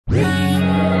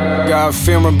God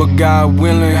fearing, but God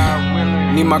willing.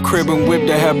 Need my crib and whip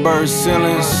that have bird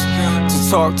ceilings. To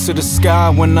talk to the sky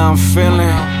when I'm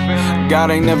feeling.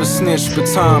 God ain't never snitched, but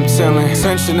time telling.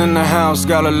 Tension in the house,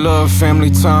 gotta love family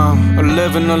time.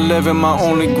 11/11, my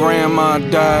only grandma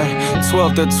died.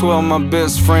 12/12, my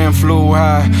best friend flew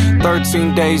high.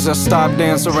 13 days, I stopped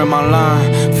answering my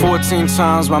line. 14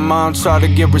 times, my mom tried to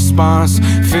get response.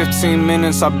 15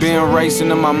 minutes, I've been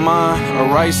racing in my mind. I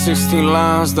write 16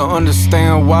 lines to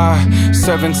understand why.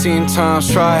 17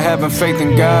 times, tried having faith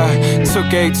in God.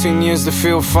 Took 18 years to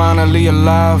feel finally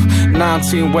alive.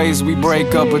 19 ways we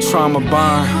break up a trauma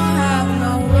bond.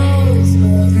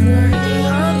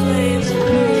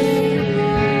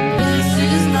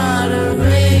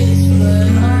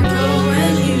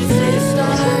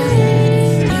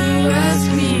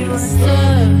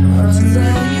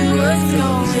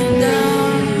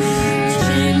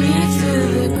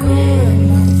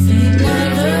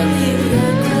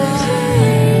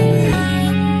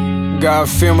 God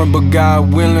fearing, but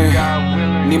God willing.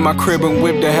 Need my crib and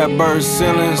whip that have bird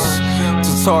ceilings.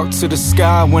 To talk to the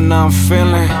sky when I'm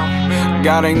feeling.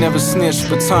 God ain't never snitched,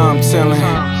 but time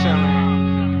telling.